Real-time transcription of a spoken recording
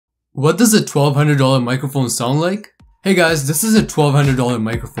What does a $1,200 microphone sound like? Hey guys, this is a $1,200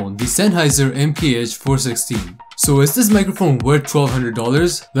 microphone, the Sennheiser MKH 416. So is this microphone worth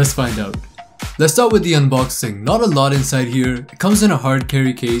 $1,200? Let's find out. Let's start with the unboxing. Not a lot inside here. It comes in a hard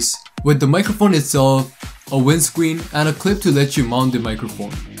carry case with the microphone itself, a windscreen, and a clip to let you mount the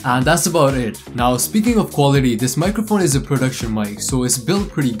microphone. And that's about it. Now speaking of quality, this microphone is a production mic, so it's built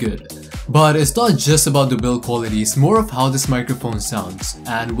pretty good. But it's not just about the build quality, it's more of how this microphone sounds.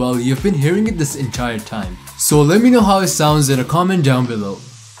 And well, you've been hearing it this entire time. So let me know how it sounds in a comment down below.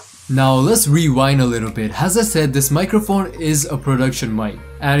 Now let's rewind a little bit. As I said, this microphone is a production mic.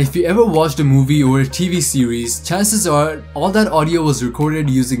 And if you ever watched a movie or a TV series, chances are all that audio was recorded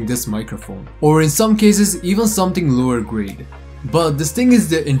using this microphone. Or in some cases, even something lower grade. But this thing is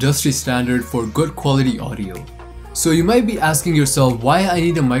the industry standard for good quality audio. So you might be asking yourself why I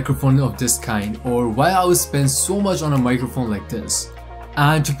need a microphone of this kind, or why I would spend so much on a microphone like this.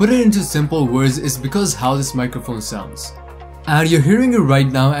 And to put it into simple words, it's because how this microphone sounds. And you're hearing it right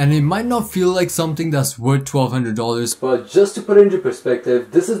now, and it might not feel like something that's worth $1,200, but just to put it into perspective,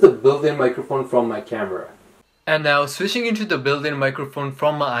 this is the built-in microphone from my camera. And now switching into the built-in microphone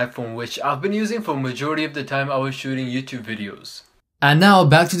from my iPhone, which I've been using for majority of the time I was shooting YouTube videos. And now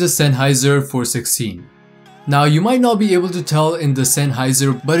back to the Sennheiser 416. Now you might not be able to tell in the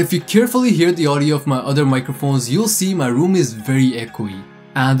Sennheiser, but if you carefully hear the audio of my other microphones, you'll see my room is very echoey.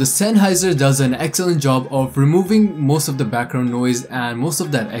 And the Sennheiser does an excellent job of removing most of the background noise and most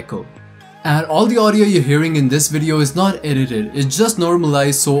of that echo. And all the audio you're hearing in this video is not edited, it's just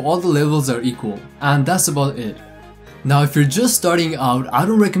normalized so all the levels are equal. And that's about it. Now if you're just starting out, I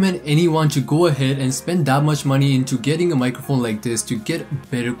don't recommend anyone to go ahead and spend that much money into getting a microphone like this to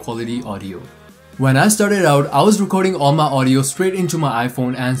get better quality audio. When I started out, I was recording all my audio straight into my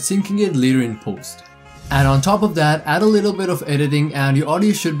iPhone and syncing it later in post. And on top of that, add a little bit of editing and your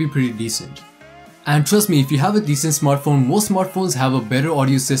audio should be pretty decent. And trust me, if you have a decent smartphone, most smartphones have a better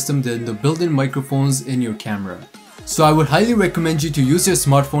audio system than the built-in microphones in your camera. So I would highly recommend you to use your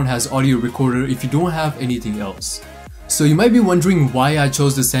smartphone as audio recorder if you don't have anything else. So you might be wondering why I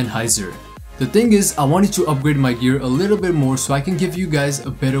chose the Sennheiser. The thing is, I wanted to upgrade my gear a little bit more so I can give you guys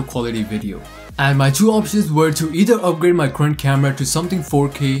a better quality video. And my two options were to either upgrade my current camera to something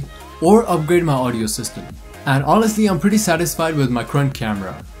 4K or upgrade my audio system. And honestly, I'm pretty satisfied with my current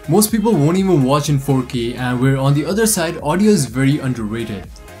camera. Most people won't even watch in 4K, and where on the other side, audio is very underrated.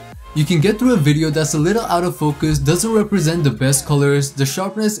 You can get through a video that's a little out of focus, doesn't represent the best colors, the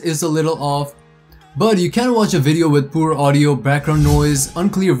sharpness is a little off, but you can watch a video with poor audio, background noise,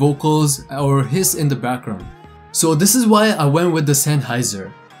 unclear vocals, or hiss in the background. So this is why I went with the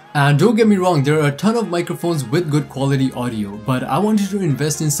Sennheiser. And don't get me wrong, there are a ton of microphones with good quality audio, but I wanted to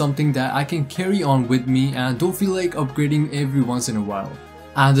invest in something that I can carry on with me and don't feel like upgrading every once in a while.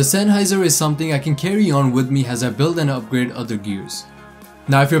 And the Sennheiser is something I can carry on with me as I build and upgrade other gears.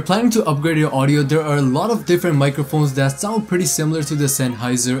 Now if you're planning to upgrade your audio, there are a lot of different microphones that sound pretty similar to the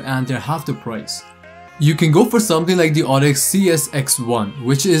Sennheiser and they're half the price. You can go for something like the Audix SCX1,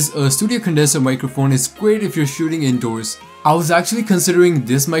 which is a studio condenser microphone. It's great if you're shooting indoors. I was actually considering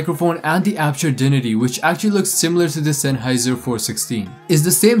this microphone and the Aputure Deity, which actually looks similar to the Sennheiser 416. It's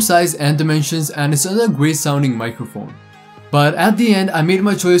the same size and dimensions and it's another great sounding microphone. But at the end, I made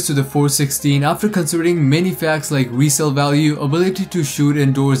my choice to the 416 after considering many facts like resale value, ability to shoot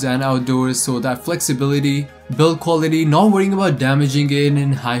indoors and outdoors, so that flexibility, build quality, not worrying about damaging it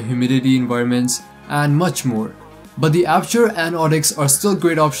in high humidity environments, and much more. But the Aputure and Audix are still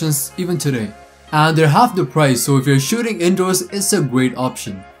great options even today. And they're half the price, so if you're shooting indoors, it's a great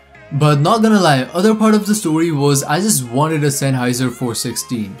option. But not gonna lie, other part of the story was I just wanted a Sennheiser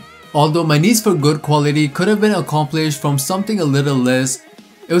 416. Although my needs for good quality could have been accomplished from something a little less,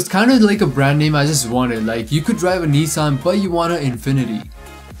 it was kind of like a brand name I just wanted, like you could drive a Nissan but you want an Infiniti.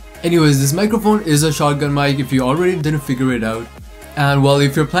 Anyways, this microphone is a shotgun mic if you already didn't figure it out. And well,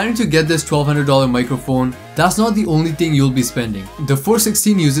 if you're planning to get this $1,200 microphone, that's not the only thing you'll be spending. The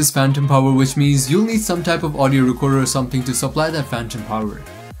 416 uses phantom power, which means you'll need some type of audio recorder or something to supply that phantom power.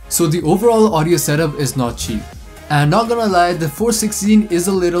 So the overall audio setup is not cheap. And not gonna lie, the 416 is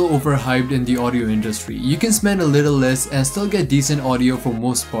a little overhyped in the audio industry. You can spend a little less and still get decent audio for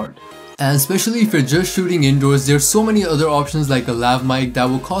most part. And especially if you're just shooting indoors, there's so many other options like a lav mic that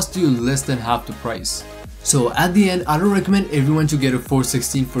will cost you less than half the price. So at the end, I don't recommend everyone to get a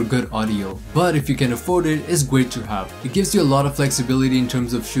 416 for good audio, but if you can afford it, it's great to have. It gives you a lot of flexibility in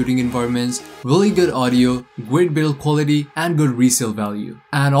terms of shooting environments, really good audio, great build quality, and good resale value.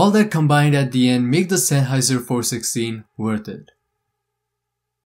 And all that combined at the end make the Sennheiser 416 worth it.